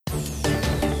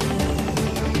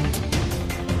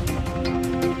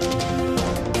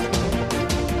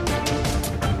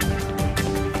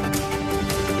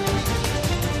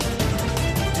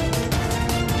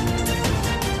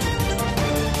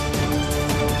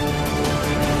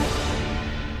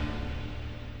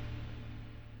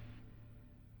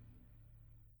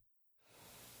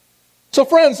So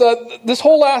friends, this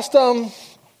whole last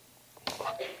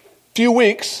few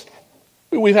weeks,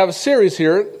 we have a series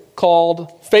here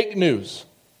called Fake News.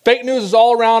 Fake news is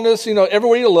all around us,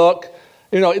 everywhere you look.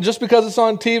 Just because it's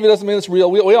on TV doesn't mean it's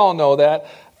real. We all know that.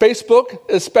 Facebook,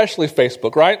 especially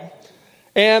Facebook, right?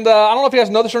 And I don't know if you guys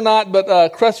know this or not, but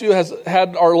Crestview has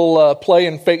had our little play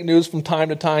in fake news from time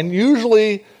to time,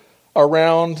 usually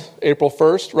around April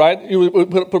 1st, right? You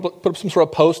put up some sort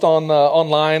of post on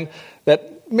online that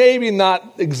maybe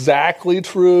not exactly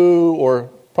true or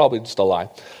probably just a lie.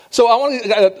 So I want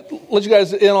to let you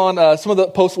guys in on some of the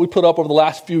posts that we put up over the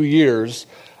last few years.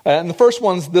 And the first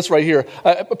one's this right here.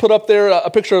 I put up there a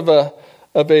picture of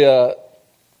a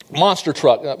monster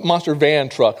truck, a monster van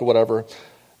truck or whatever.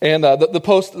 And the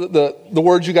post, the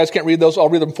words, you guys can't read those, I'll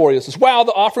read them for you. It says, wow,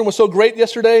 the offering was so great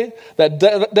yesterday that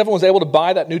Devin was able to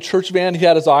buy that new church van he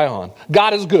had his eye on.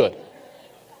 God is good.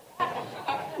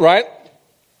 Right?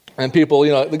 And people,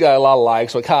 they got a lot of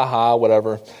likes, like, ha,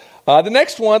 whatever. The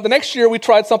next year we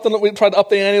tried something that we tried to up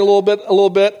the ante a little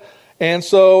bit. And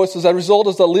so it says, as a result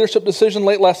of the leadership decision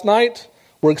late last night,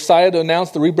 we're excited to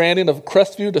announce the rebranding of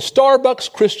Crestview to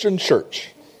Starbucks Christian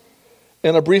Church.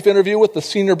 In a brief interview with the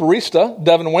senior barista,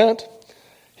 Devin Wendt,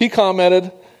 he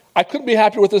commented, I couldn't be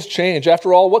happier with this change.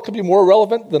 After all, what could be more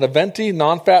relevant than a venti,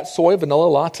 non-fat soy vanilla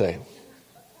latte?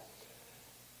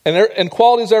 And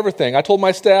quality is everything. I told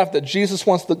my staff that Jesus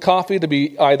wants the coffee to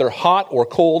be either hot or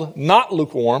cold, not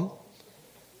lukewarm.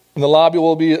 And the lobby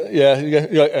will be, you're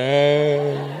like,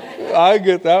 I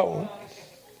get that one.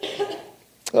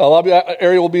 The lobby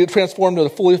area will be transformed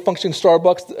into a fully functioning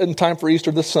Starbucks in time for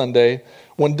Easter this Sunday.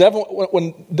 When Devin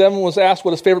was asked what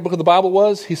his favorite book of the Bible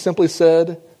was, he simply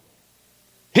said,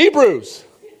 Hebrews.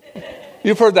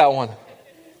 You've heard that one.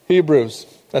 Hebrews.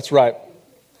 That's right.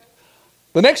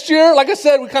 The next year, like I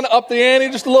said, we kind of upped the ante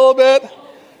just a little bit.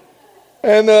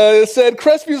 And it said,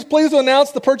 Crestview is pleased to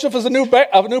announce the purchase of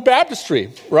a new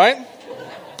baptistry, right?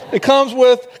 It comes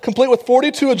complete with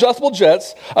 42 adjustable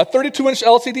jets, a 32-inch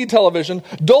LCD television,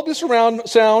 Dolby surround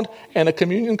sound, and a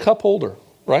communion cup holder,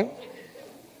 right?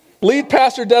 Lead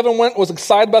pastor Devin Wendt was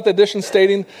excited about the addition,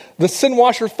 stating, the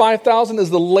Sinwasher 5000 is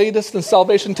the latest in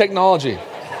salvation technology.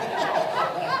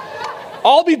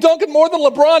 I'll be dunking more than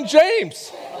LeBron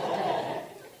James,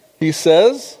 he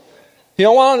says. He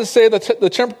wanted to say that the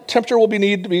temperature will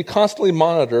need to be constantly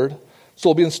monitored, so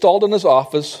it'll be installed in his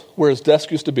office where his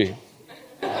desk used to be.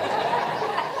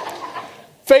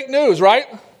 Fake news, right?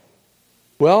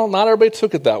 Well, not everybody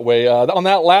took it that way. On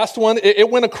that last one, it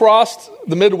went across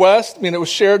the Midwest. I mean, it was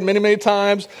shared many, many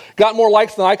times. Got more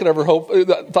likes than I could ever hope.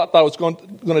 Thought I was going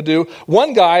to do.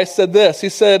 One guy said this. He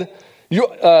said,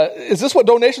 "Is this what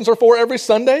donations are for every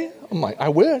Sunday?" I'm like, I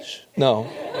wish. No.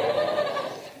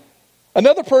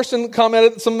 Another person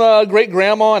commented, some great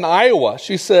grandma in Iowa.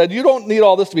 She said, "You don't need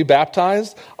all this to be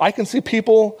baptized. I can see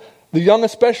people, the young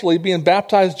especially, being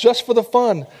baptized just for the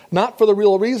fun, not for the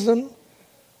real reason."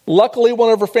 Luckily,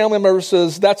 one of her family members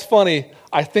says, "That's funny.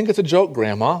 I think it's a joke,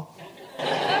 Grandma."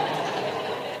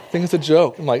 I think it's a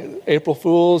joke. I'm like, April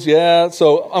Fools, yeah.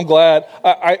 So I'm glad.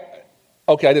 I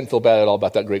didn't feel bad at all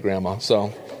about that great grandma.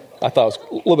 So I thought it was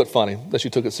a little bit funny that she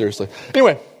took it seriously.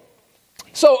 Anyway,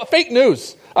 so fake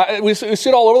news. We see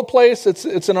it all over the place.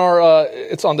 It's in our.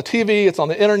 It's on the TV. It's on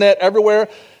the internet. Everywhere.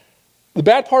 The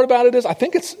bad part about it is, I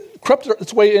think it's crept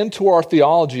its way into our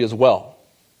theology as well.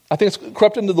 I think it's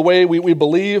crept into the way we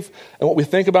believe and what we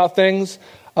think about things.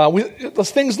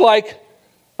 Things like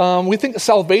we think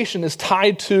salvation is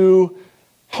tied to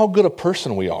how good a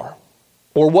person we are,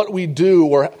 or what we do,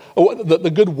 or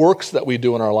the good works that we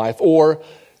do in our life. Or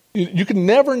you can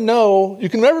never know, you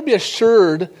can never be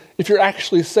assured if you're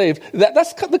actually saved.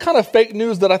 That's the kind of fake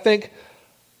news that I think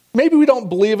maybe we don't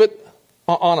believe it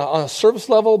on a surface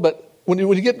level, but when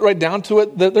you get right down to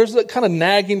it, there's that kind of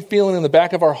nagging feeling in the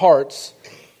back of our hearts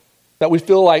that we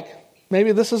feel like maybe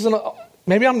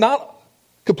I'm not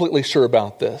completely sure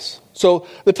about this. So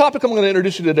the topic I'm going to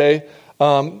introduce you today,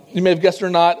 you may have guessed it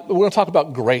or not, we're going to talk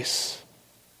about grace.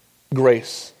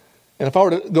 Grace. And if I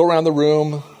were to go around the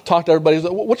room, talk to everybody,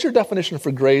 what's your definition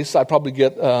for grace? I'd probably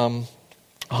get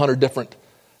 100 different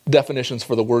definitions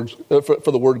for the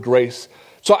word grace.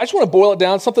 So I just want to boil it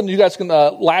down, something you guys can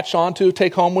latch on to,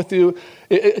 take home with you.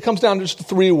 It comes down to just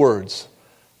 3 words: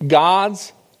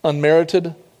 God's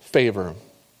unmerited favor.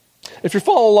 If you're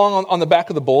following along on the back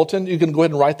of the bulletin, you can go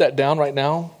ahead and write that down right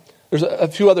now. There's a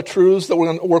few other truths that we're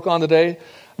going to work on today.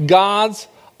 God's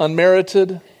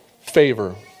unmerited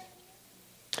favor.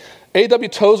 A.W.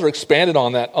 Tozer expanded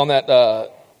on that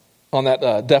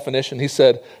definition. He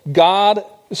said,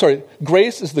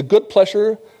 grace is the good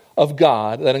pleasure of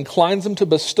God that inclines him to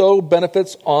bestow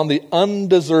benefits on the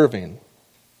undeserving.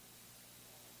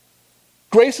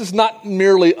 Grace is not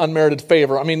merely unmerited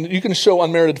favor. I mean, you can show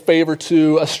unmerited favor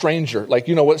to a stranger. Like,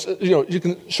 you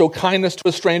can show kindness to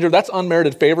a stranger. That's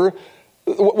unmerited favor.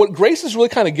 What grace is really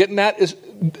kind of getting at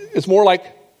is more like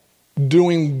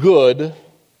doing good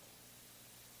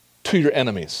to your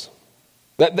enemies.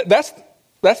 That's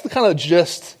the kind of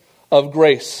gist of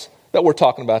grace that we're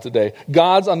talking about today.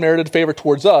 God's unmerited favor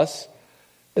towards us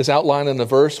is outlined in the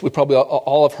verse. We probably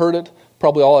all have heard it.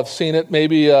 Probably all have seen it.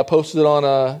 Maybe posted on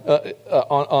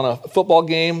a football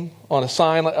game, on a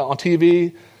sign on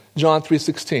TV. John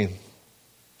 3:16.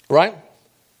 Right?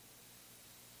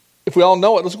 If we all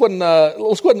know it, let's go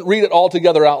ahead and read it all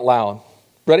together out loud.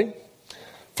 Ready?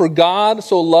 For God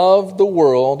so loved the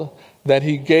world that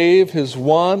he gave his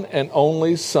one and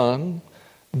only Son,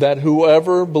 that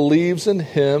whoever believes in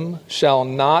him shall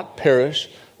not perish,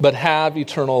 but have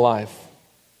eternal life.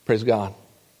 Praise God.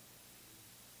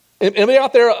 Anybody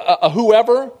out there, a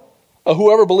whoever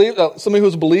believed, somebody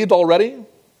who's believed already?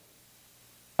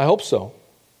 I hope so.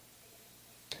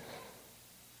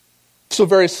 So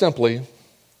very simply,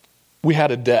 we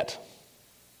had a debt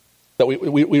that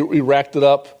we racked it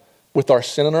up with our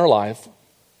sin in our life,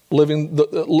 living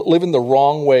the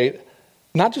wrong way,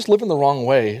 not just living the wrong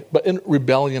way, but in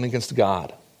rebellion against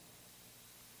God.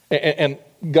 And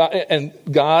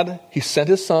God, he sent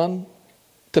his Son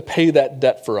to pay that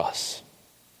debt for us.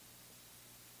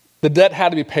 The debt had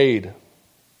to be paid.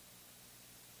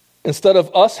 Instead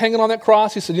of us hanging on that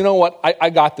cross, he said, you know what?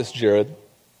 I got this, Jared.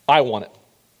 I want it.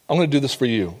 I'm going to do this for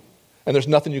you. And there's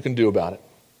nothing you can do about it.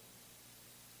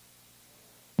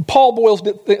 Paul boils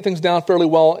things down fairly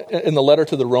well in the letter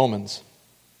to the Romans.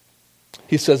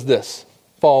 He says this,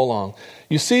 follow along.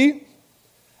 You see,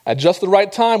 at just the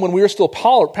right time when we were still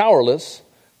powerless,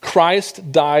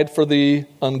 Christ died for the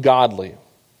ungodly.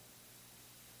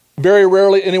 Very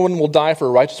rarely anyone will die for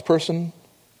a righteous person.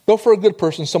 Though for a good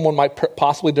person, someone might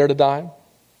possibly dare to die.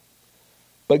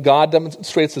 But God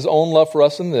demonstrates his own love for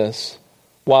us in this.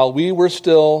 While we were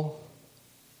still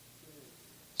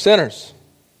sinners,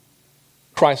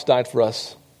 Christ died for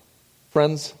us.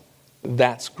 Friends,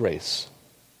 that's grace.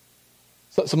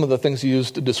 So some of the things he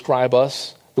used to describe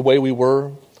us, the way we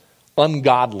were,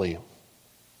 ungodly,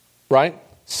 right?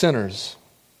 Sinners.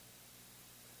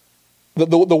 The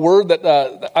word that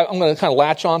I'm going to kind of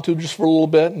latch on to just for a little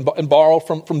bit and borrow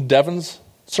from Devin's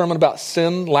sermon about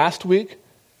sin last week,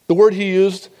 the word he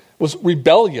used was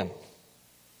rebellion.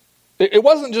 It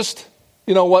wasn't just,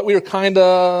 we were kind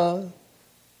of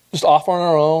just off on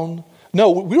our own.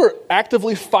 No, we were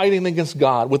actively fighting against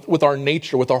God with our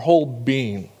nature, with our whole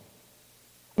being.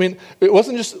 I mean, we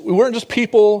weren't just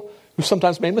people who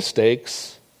sometimes made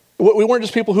mistakes. We weren't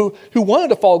just people who wanted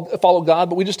to follow God,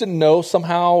 but we just didn't know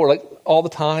somehow or like all the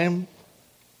time.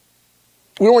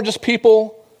 We weren't just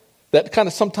people that kind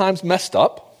of sometimes messed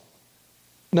up.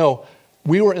 No,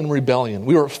 we were in rebellion.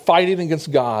 We were fighting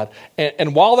against God.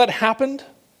 And while that happened,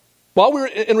 while we were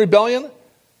in rebellion,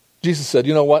 Jesus said,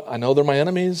 you know what? I know they're my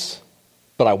enemies,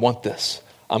 but I want this.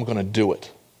 I'm going to do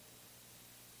it.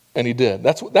 And he did.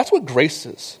 That's what grace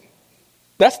is.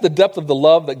 That's the depth of the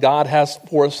love that God has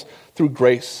for us through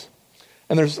grace.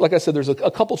 And there's, like I said, there's a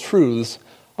couple truths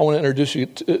I want to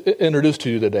introduce to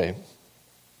you today.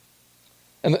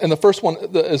 And the first one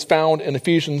is found in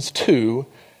Ephesians 2,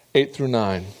 8 through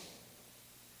 9.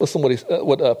 Listen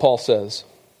what Paul says.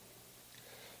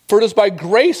 For it is by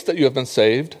grace that you have been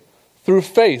saved through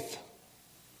faith.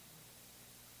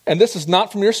 And this is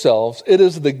not from yourselves. It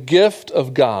is the gift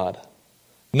of God.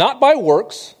 Not by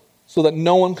works, so that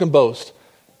no one can boast.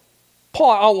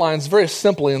 Paul outlines very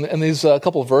simply in these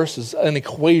couple of verses an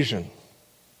equation.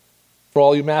 For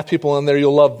all you math people in there,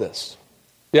 you'll love this.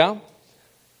 Yeah?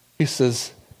 He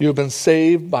says, you have been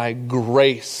saved by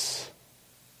grace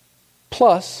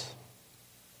plus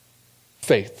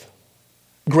faith.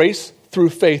 Grace through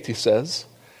faith, he says.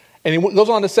 And he goes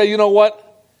on to say, you know what?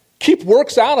 Keep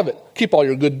works out of it. Keep all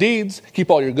your good deeds. Keep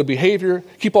all your good behavior.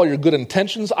 Keep all your good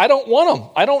intentions. I don't want them.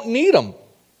 I don't need them.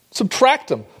 Subtract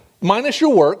them. Minus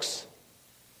your works.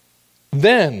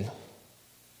 Then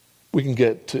we can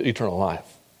get to eternal life.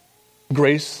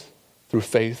 Grace through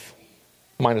faith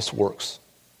minus works.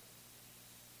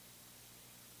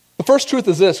 The first truth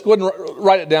is this. Go ahead and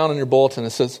write it down in your bulletin.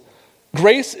 It says,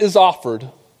 grace is offered,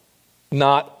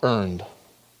 not earned.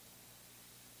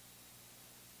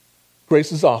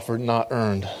 Grace is offered, not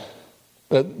earned.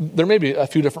 There may be a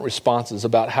few different responses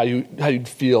about how you'd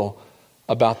feel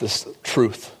about this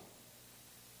truth.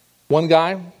 One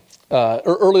guy,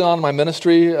 early on in my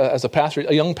ministry as a pastor,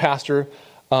 a young pastor,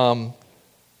 I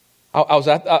was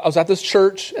at this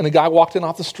church, and a guy walked in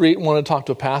off the street and wanted to talk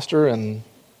to a pastor, and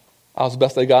I was the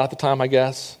best they got at the time, I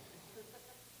guess.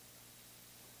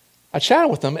 I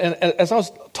chatted with him, and as I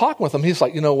was talking with him, he's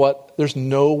like, you know what? There's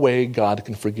no way God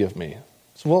can forgive me. I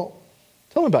said, well,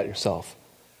 tell me about yourself.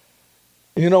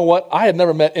 And you know what? I had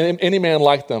never met any man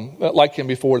like him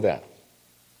before that.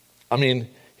 I mean,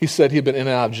 he said he'd been in and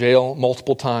out of jail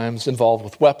multiple times, involved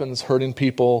with weapons, hurting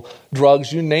people,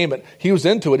 drugs, you name it. He was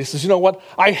into it. He says, you know what?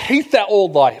 I hate that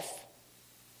old life.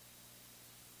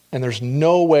 And there's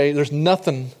no way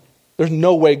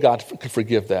God could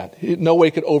forgive that. No way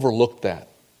he could overlook that.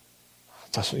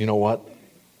 So I said, you know what?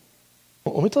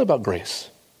 Well, let me tell you about grace.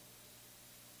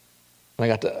 And I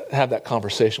got to have that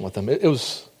conversation with him. It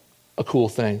was a cool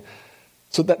thing.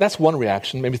 So that's one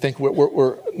reaction. Maybe think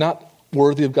we're not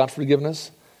worthy of God's forgiveness.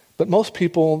 But most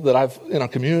people that I've, in our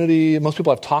community, most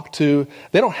people I've talked to,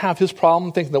 they don't have his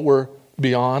problem thinking that we're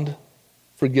beyond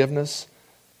forgiveness.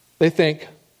 They think,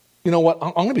 you know what,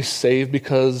 I'm going to be saved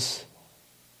because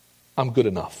I'm good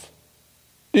enough.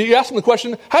 You ask them the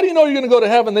question, how do you know you're going to go to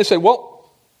heaven? They say,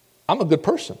 well, I'm a good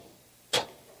person.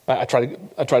 I try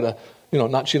to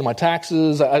not cheat on my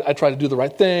taxes. I try to do the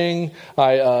right thing.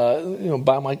 I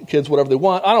buy my kids whatever they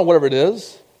want. I don't know, whatever it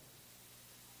is.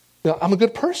 I'm a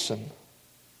good person.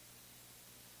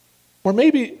 Or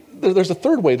maybe there's a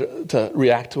third way to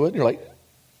react to it. You're like,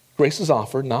 grace is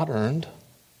offered, not earned.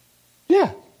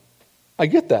 Yeah, I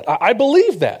get that. I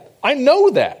believe that. I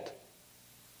know that.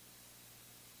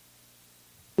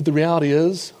 But the reality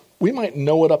is, we might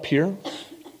know it up here.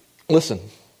 Listen,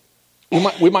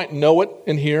 we might know it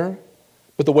in here,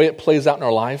 but the way it plays out in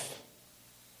our life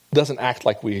doesn't act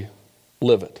like we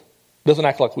live it. Doesn't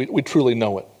act like we truly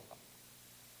know it.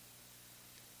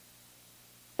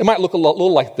 It might look a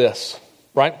little like this,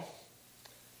 right?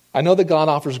 I know that God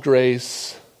offers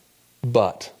grace,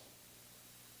 but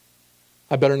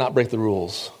I better not break the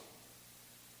rules.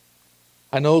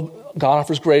 I know God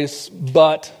offers grace,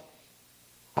 but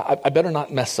I better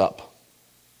not mess up.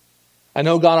 I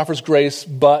know God offers grace,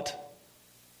 but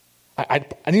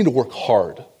I need to work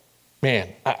hard. Man,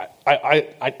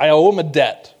 I owe him a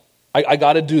debt. I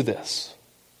got to do this.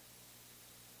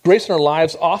 Grace in our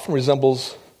lives often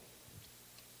resembles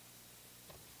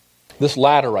this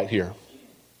ladder right here.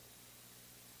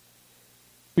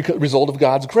 Because result of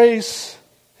God's grace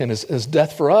and his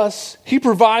death for us, he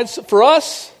provides for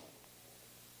us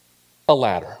a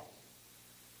ladder.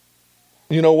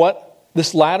 You know what?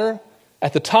 This ladder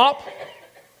at the top,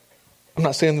 I'm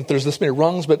not saying that there's this many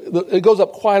rungs, but it goes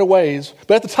up quite a ways.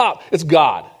 But at the top, it's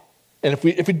God. And if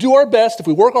we do our best, if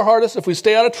we work our hardest, if we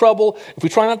stay out of trouble, if we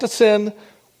try not to sin,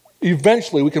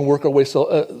 eventually we can work our way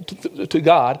to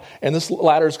God. And this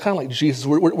ladder is kind of like Jesus.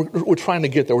 We're trying to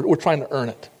get there. We're trying to earn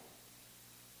it.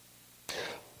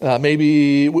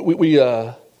 Maybe we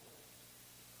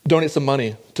donate some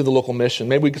money to the local mission.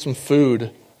 Maybe we get some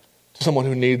food to someone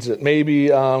who needs it. Maybe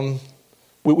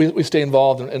we stay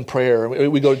involved in prayer.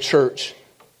 We go to church.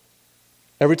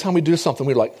 Every time we do something,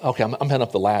 we're like, okay, I'm heading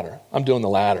up the ladder. I'm doing the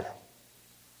ladder.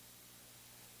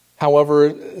 However,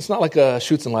 it's not like a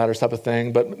chutes and ladders type of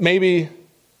thing, but maybe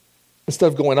instead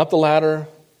of going up the ladder,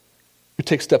 we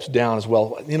take steps down as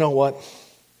well. You know what?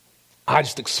 I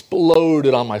just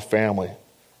exploded on my family.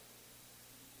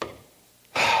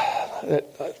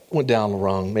 It went down the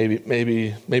rung,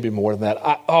 maybe more than that.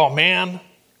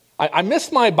 I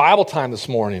missed my Bible time this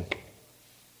morning.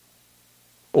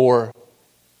 Or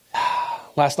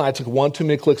last night I took one too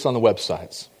many clicks on the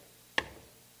websites.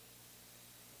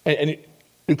 And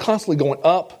you're constantly going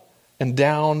up and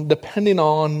down depending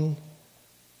on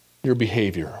your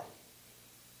behavior.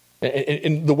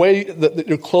 And the way that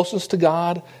you're closest to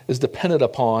God is dependent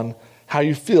upon how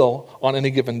you feel on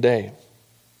any given day.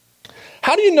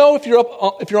 How do you know if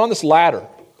you're on this ladder?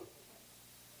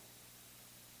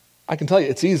 I can tell you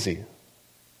it's easy.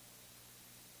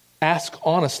 Ask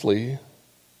honestly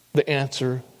the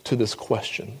answer to this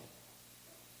question.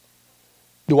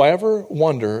 Do I ever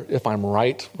wonder if I'm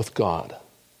right with God?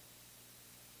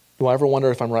 Do I ever wonder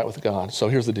if I'm right with God? So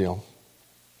here's the deal.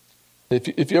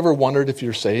 If you ever wondered if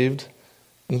you're saved,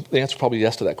 the answer is probably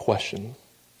yes to that question.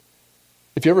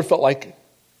 If you ever felt like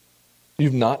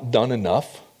you've not done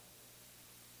enough,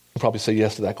 you'll probably say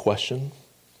yes to that question.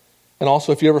 And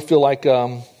also, if you ever feel like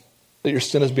that your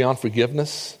sin is beyond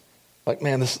forgiveness, like,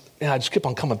 man, I just keep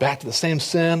on coming back to the same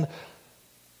sin.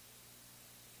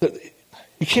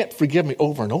 You can't forgive me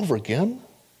over and over again.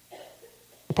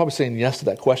 You're probably saying yes to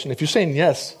that question. If you're saying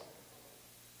yes,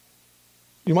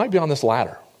 you might be on this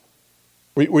ladder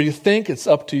where you think it's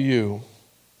up to you.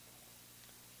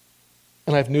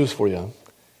 And I have news for you.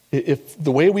 If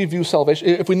the way we view salvation,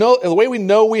 if we know the way we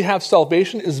know we have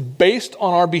salvation is based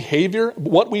on our behavior,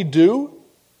 what we do,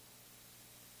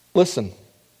 listen,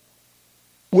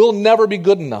 we'll never be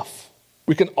good enough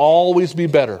We can always be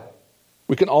better.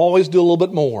 We can always do a little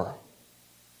bit more.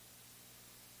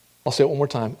 I'll say it one more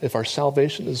time. If our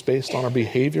salvation is based on our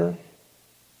behavior,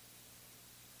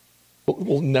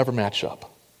 we'll never match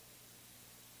up.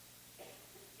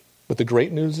 But the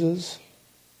great news is,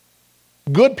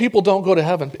 good people don't go to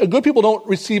heaven. Good people don't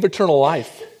receive eternal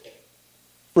life.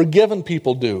 Forgiven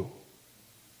people do.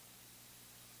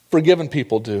 Forgiven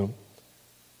people do.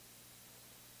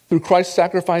 Through Christ's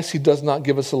sacrifice, he does not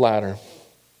give us a ladder.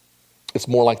 It's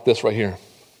more like this right here.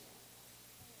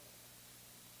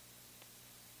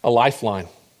 A lifeline.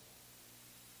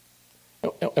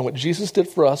 And what Jesus did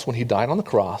for us when he died on the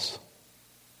cross,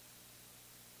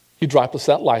 he dropped us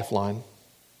that lifeline.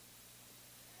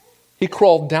 He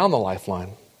crawled down the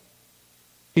lifeline.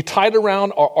 He tied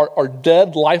around our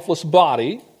dead, lifeless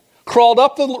body, crawled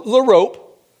up the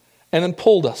rope, and then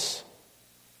pulled us.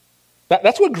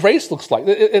 That's what grace looks like.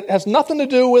 It has nothing to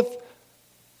do with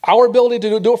our ability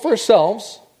to do it for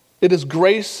ourselves. It is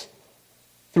grace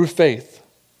through faith.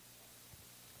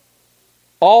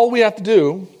 All we have to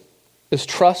do is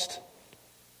trust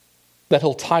that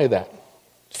he'll tie that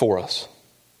for us.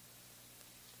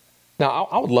 Now,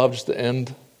 I would love just to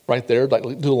end right there, like do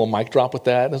a little mic drop with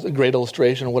that. That's a great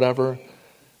illustration or whatever,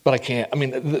 but I can't. I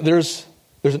mean, there's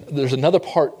another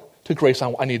part to grace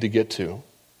I need to get to.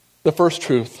 The first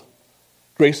truth,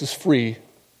 grace is free.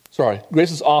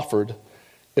 Grace is offered.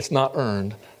 It's not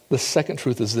earned. The second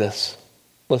truth is this.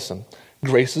 Listen,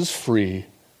 grace is free,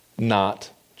 not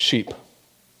cheap.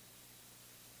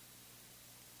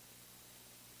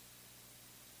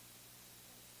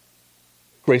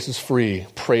 Grace is free.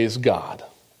 Praise God.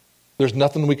 There's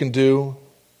nothing we can do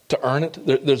to earn it.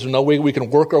 There's no way we can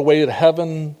work our way to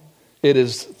heaven. It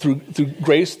is through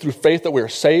grace, through faith that we are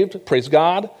saved. Praise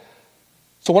God.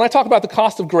 So when I talk about the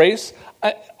cost of grace,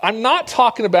 I'm not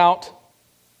talking about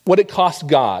what it cost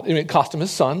God. I mean, it cost him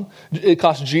his son. It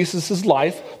cost Jesus his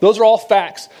life. Those are all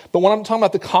facts. But when I'm talking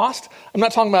about the cost, I'm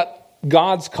not talking about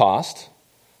God's cost.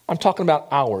 I'm talking about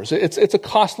ours. It's a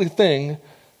costly thing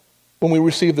when we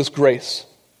receive this grace.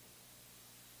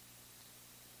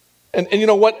 And you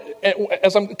know what?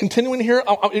 As I'm continuing here,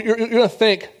 you're going to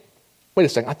think, wait a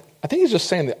second, I think he's just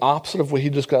saying the opposite of what he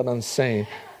just got done saying.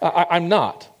 I'm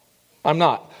not.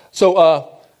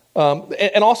 So,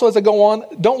 and also as I go on,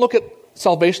 don't look at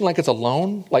salvation like it's a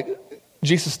loan. Like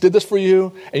Jesus did this for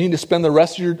you, and you need to spend the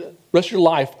rest of your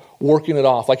life working it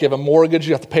off. Like you have a mortgage,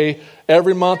 you have to pay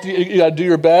every month. You got to do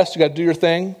your best. You got to do your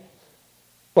thing.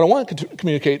 What I want to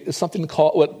communicate is something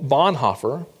called what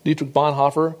Dietrich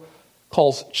Bonhoeffer,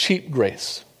 calls cheap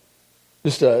grace.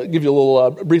 Just to give you a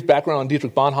little brief background on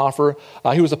Dietrich Bonhoeffer,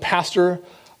 he was a pastor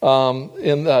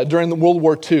during the World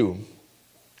War II.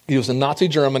 He was in Nazi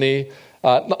Germany.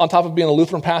 On top of being a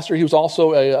Lutheran pastor, he was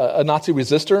also a Nazi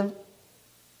resistor.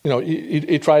 You know,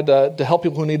 he tried to help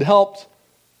people who needed help.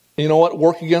 And you know what?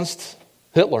 Work against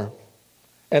Hitler,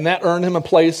 and that earned him a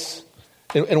place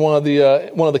in one of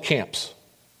the camps.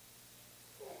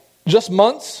 Just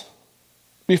months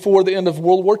before the end of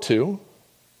World War II,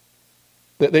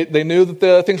 they knew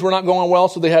that things were not going well,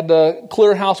 so they had to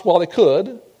clear house while they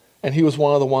could, and he was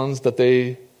one of the ones that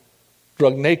they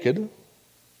drugged naked,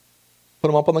 put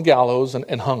him up on the gallows,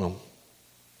 and hung him.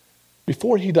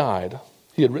 Before he died,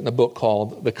 he had written a book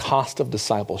called The Cost of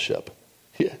Discipleship.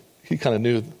 He kind of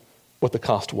knew what the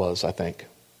cost was, I think.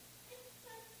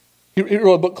 He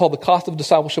wrote a book called The Cost of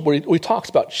Discipleship where he talks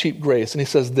about cheap grace, and he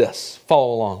says this,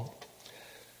 follow along.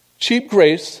 Cheap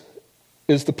grace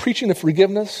is the preaching of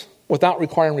forgiveness without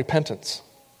requiring repentance.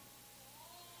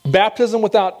 Baptism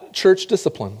without church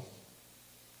discipline.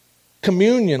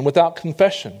 Communion without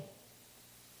confession.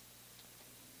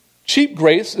 Cheap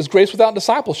grace is grace without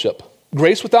discipleship.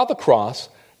 Grace without the cross.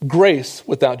 Grace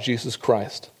without Jesus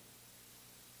Christ.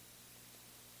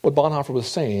 What Bonhoeffer was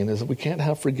saying is that we can't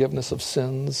have forgiveness of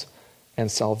sins and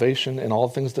salvation and all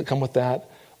the things that come with that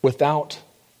without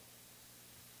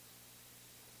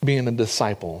being a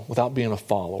disciple, without being a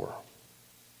follower.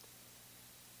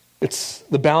 It's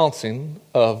the balancing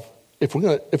of if we're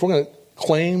going to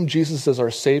claim Jesus as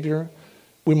our Savior,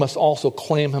 we must also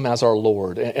claim him as our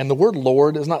Lord. And the word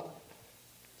Lord is not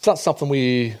something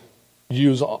we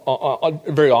use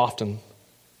very often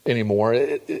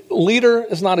anymore. Leader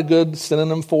is not a good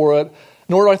synonym for it,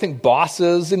 nor do I think boss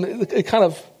is. And it kind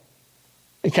of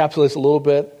encapsulates a little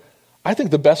bit. I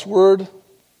think the best word,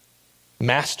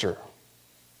 master.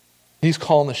 He's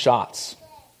calling the shots.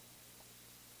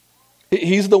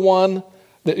 He's the one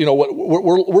that, you know,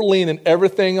 we're leaning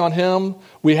everything on him.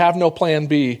 We have no plan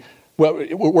B.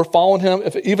 We're following him,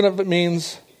 even if it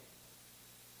means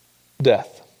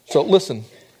death. So listen,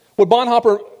 what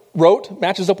Bonhoeffer wrote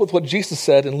matches up with what Jesus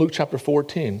said in Luke chapter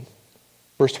 14,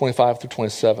 verse 25 through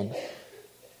 27.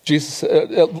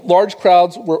 Large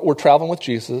crowds were traveling with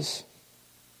Jesus,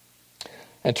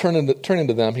 and turning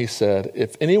to them, he said,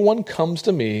 "If anyone comes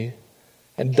to me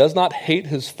and does not hate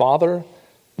his father,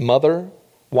 mother,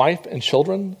 wife, and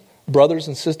children, brothers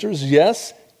and sisters,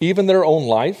 yes, even their own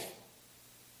life,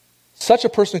 such a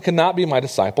person cannot be my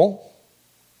disciple.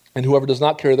 And whoever does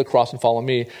not carry the cross and follow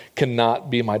me cannot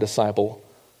be my disciple."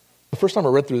 The first time I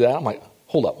read through that, I'm like,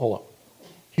 hold up.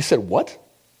 He said, what?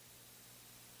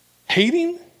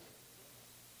 Hating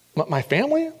my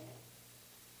family?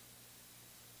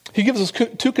 He gives us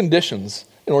two conditions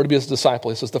in order to be his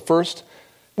disciple. He says, the first,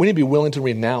 we need to be willing to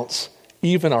renounce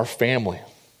even our family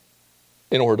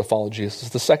in order to follow Jesus.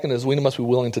 The second is we must be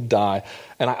willing to die.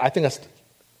 And I think that's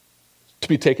to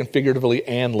be taken figuratively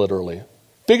and literally.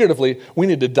 Figuratively, we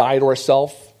need to die to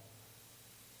ourselves.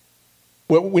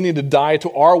 We need to die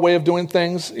to our way of doing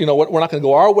things. You know, we're not going to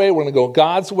go our way. We're going to go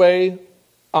God's way.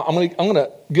 I'm going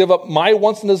to give up my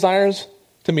wants and desires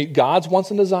to meet God's wants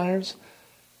and desires.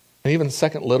 And even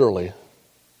second, literally.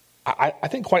 I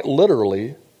think quite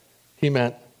literally, he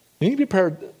meant you need to be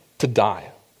prepared to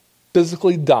die.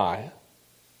 Physically die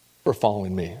for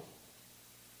following me.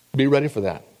 Be ready for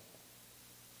that.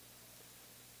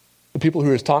 The people who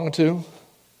he was talking to,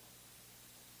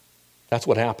 that's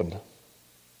what happened.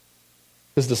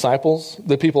 His disciples,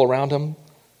 the people around him.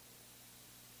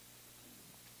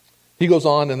 He goes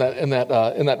on in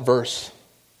that verse,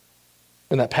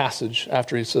 in that passage,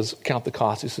 after he says, count the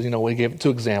cost. He says, he gave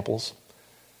two examples.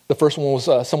 The first one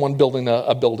was someone building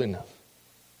a building.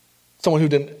 Someone who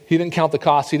didn't count the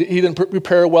cost. He didn't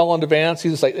prepare well in advance.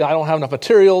 He's just like, I don't have enough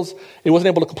materials. He wasn't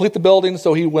able to complete the building,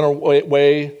 so he went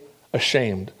away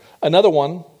ashamed. Another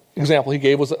example he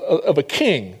gave was of a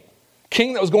king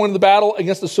that was going to the battle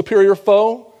against a superior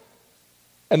foe.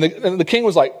 And the king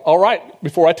was like, all right,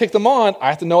 before I take them on, I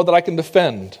have to know that I can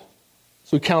defend.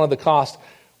 So he counted the cost.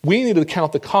 We need to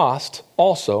count the cost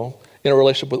also in a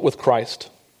relationship with Christ.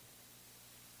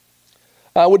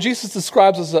 What Jesus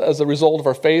describes as a result of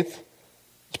our faith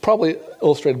is probably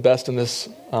illustrated best in this,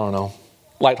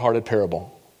 lighthearted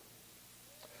parable.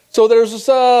 So there's this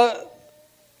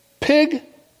pig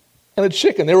and a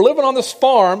chicken. They were living on this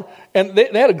farm, and they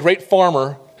had a great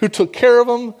farmer who took care of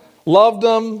them, loved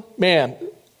them,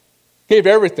 gave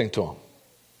everything to them.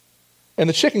 And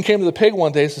the chicken came to the pig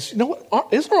one day and says,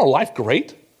 isn't our life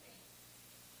great?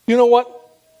 You know what?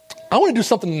 I want to do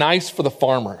something nice for the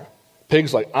farmer.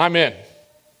 Pig's like, I'm in.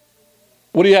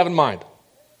 What do you have in mind?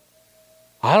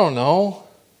 I don't know.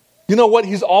 You know what?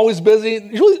 He's always busy.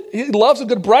 He loves a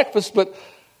good breakfast, but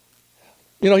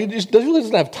he just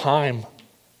doesn't have time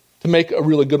to make a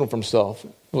really good one for himself.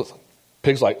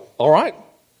 Pig's like, all right,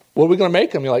 what are we going to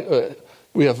make him? You're like,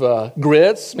 we have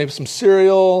grits, maybe some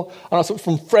cereal, something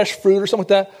from fresh fruit or something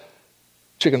like that.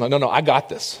 Chicken, like, no, I got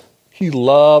this. He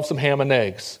loves some ham and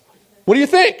eggs. What do you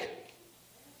think?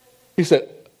 He said,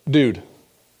 dude,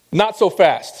 not so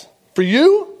fast. For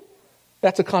you,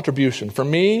 that's a contribution. For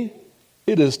me,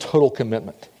 it is total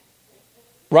commitment.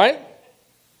 Right?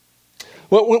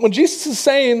 When Jesus is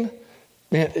saying,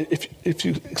 if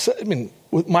you accept,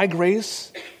 with my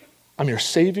grace, I'm your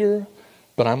Savior,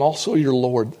 but I'm also your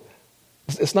Lord.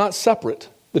 It's not separate.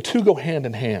 The two go hand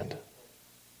in hand.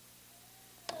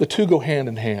 The two go hand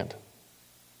in hand.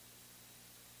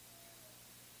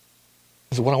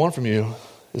 So what I want from you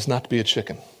is not to be a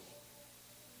chicken.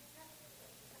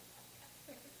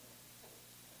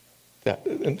 Yeah,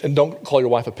 and don't call your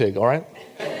wife a pig, all right?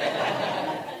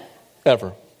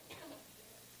 Ever.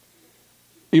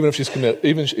 Even if she's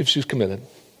committed.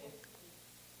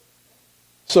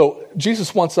 So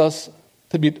Jesus wants us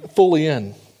to be fully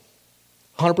in,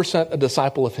 100% a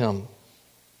disciple of him.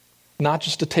 Not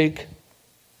just to take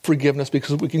forgiveness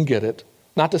because we can get it.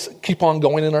 Not to keep on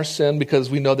going in our sin because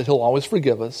we know that he'll always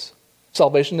forgive us.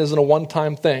 Salvation isn't a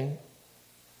one-time thing.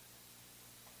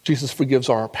 Jesus forgives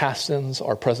our past sins,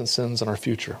 our present sins, and our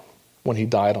future when he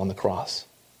died on the cross.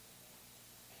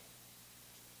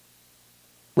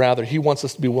 Rather, he wants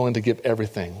us to be willing to give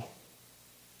everything,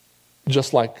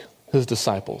 just like his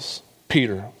disciples,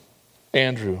 Peter,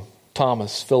 Andrew,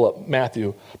 Thomas, Philip,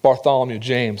 Matthew, Bartholomew,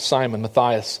 James, Simon,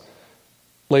 Matthias,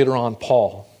 later on,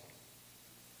 Paul.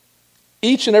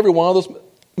 Each and every one of those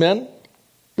men,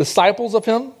 disciples of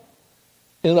him,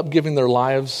 ended up giving their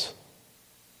lives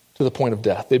to the point of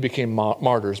death. They became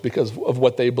martyrs because of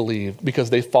what they believed, because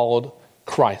they followed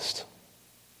Christ.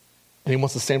 And he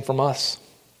wants the same from us.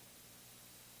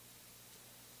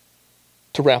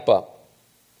 To wrap up,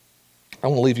 I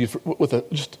want to leave you with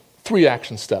just 3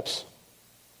 action steps.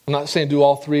 I'm not saying do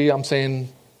all 3. I'm saying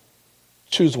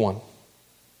Choose one.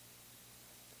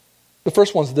 The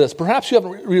first one's this. Perhaps you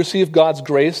haven't received God's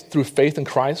grace through faith in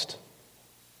Christ.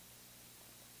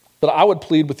 But I would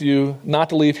plead with you not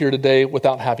to leave here today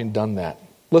without having done that.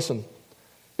 Listen,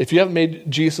 if you haven't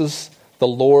made Jesus the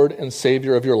Lord and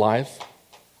Savior of your life,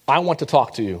 I want to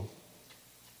talk to you.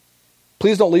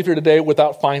 Please don't leave here today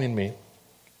without finding me.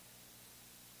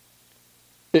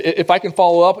 If I can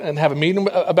follow up and have a meeting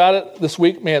about it this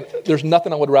week, man, there's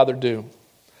nothing I would rather do.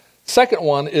 Second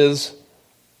one is,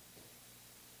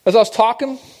 as I was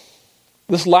talking,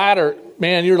 this ladder,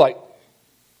 man, you're like,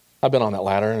 I've been on that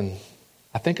ladder, and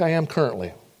I think I am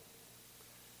currently.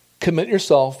 Commit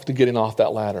yourself to getting off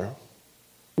that ladder.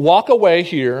 Walk away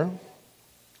here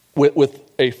with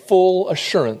a full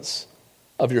assurance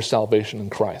of your salvation in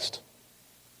Christ.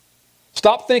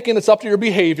 Stop thinking it's up to your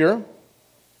behavior.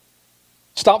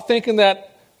 Stop thinking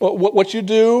that what you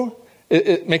do,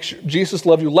 it makes Jesus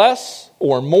love you less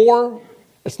or more.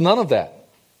 It's none of that.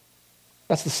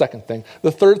 That's the second thing.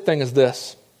 The third thing is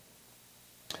this.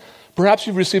 Perhaps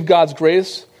you've received God's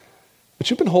grace, but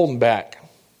you've been holding back.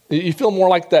 You feel more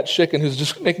like that chicken who's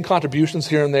just making contributions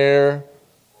here and there,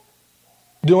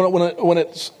 doing it when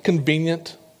it's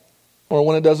convenient or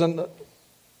when it doesn't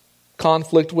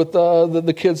conflict with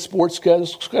the kids' sports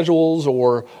schedules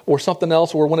or something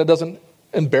else, or when it doesn't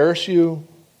embarrass you.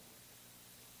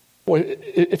 Boy,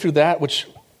 if you're that, which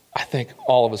I think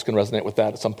all of us can resonate with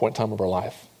that at some point in time of our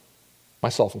life,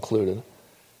 myself included.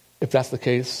 If that's the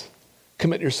case,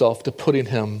 commit yourself to putting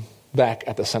him back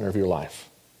at the center of your life.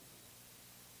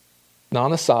 Not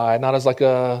on the side, not as like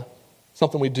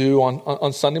something we do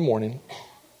on Sunday morning,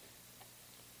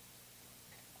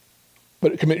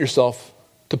 but commit yourself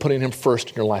to putting him first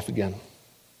in your life again.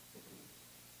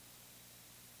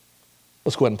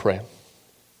 Let's go ahead and pray.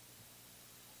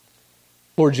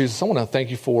 Lord Jesus, I want to thank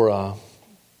you for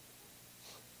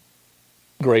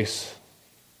grace.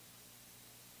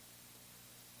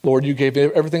 Lord, you gave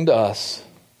everything to us,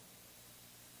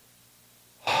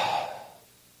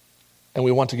 and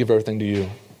we want to give everything to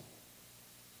you.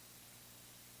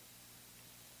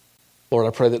 Lord,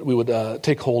 I pray that we would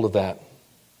take hold of that.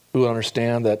 We would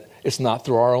understand that it's not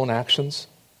through our own actions.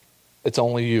 It's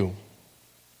only you.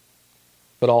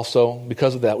 But also,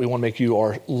 because of that, we want to make you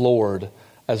our Lord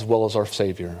as well as our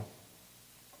Savior.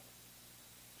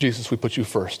 Jesus, we put you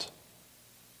first.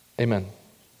 Amen.